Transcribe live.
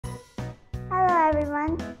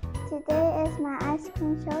everyone, today is my ice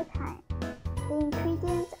cream show time. The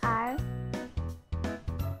ingredients are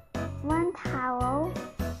 1 towel,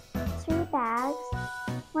 3 bags,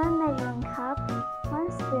 1 measuring cup,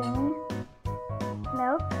 1 spoon,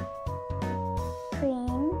 milk,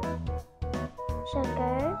 cream,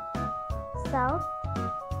 sugar, salt,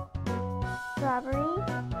 strawberry,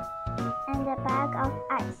 and a bag of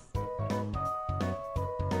ice.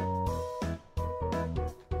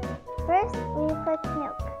 First, we put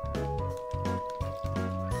milk.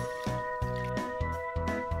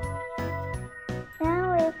 Then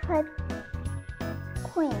we put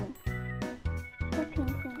cream,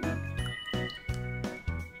 whipping cream.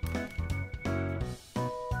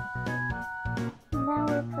 And then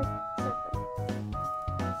we put sugar.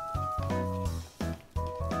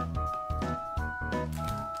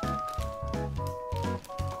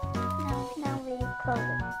 Now we close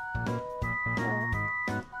it.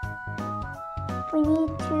 We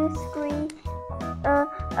need to squeeze.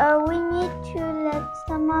 We need to let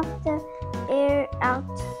some of the air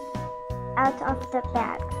out of the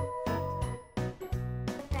bag.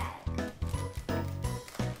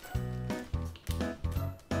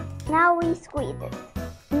 Now we squeeze it,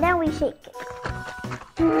 and then we shake it.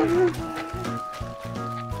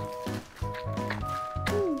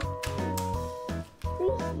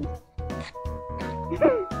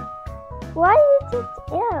 Why is it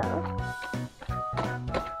ill?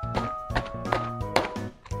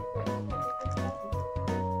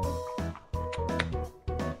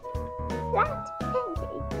 Flat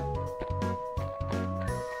pancake.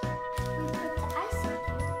 We put the ice in.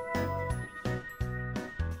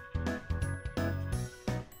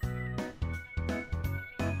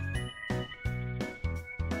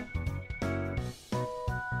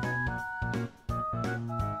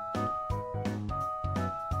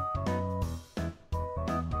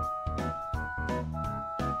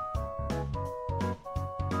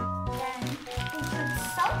 Then we put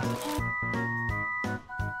salt in.